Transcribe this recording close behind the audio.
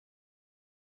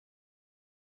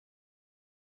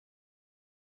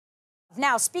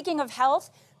Now, speaking of health,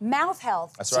 mouth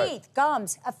health, That's teeth, right.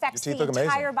 Gums, affects the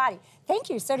entire body. Thank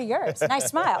you, so do yours. Nice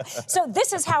smile. So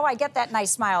this is how I get that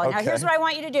nice smile. And now here's what I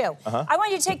want you to do. I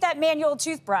want you to take that manual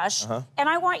toothbrush, and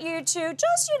I want you to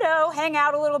just, hang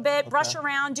out a little bit, brush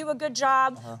around, do a good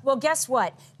job. Well, guess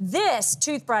what? This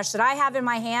toothbrush that I have in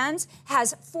my hands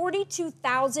has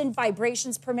 42,000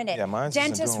 vibrations per minute. Yeah, mine's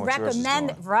isn't doing what yours is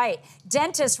doing. Right.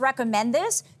 Dentists recommend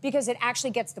this because it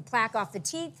actually gets the plaque off the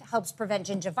teeth, helps prevent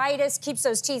gingivitis, keeps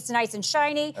those teeth nice and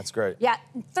shiny. That's great. Yeah,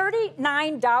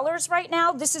 $39 right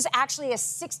now. This is actually a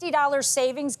 $60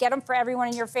 savings. Get them for everyone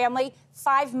in your family.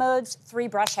 5 modes, 3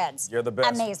 brush heads. You're the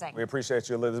best. Amazing. We appreciate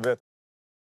you, Elizabeth.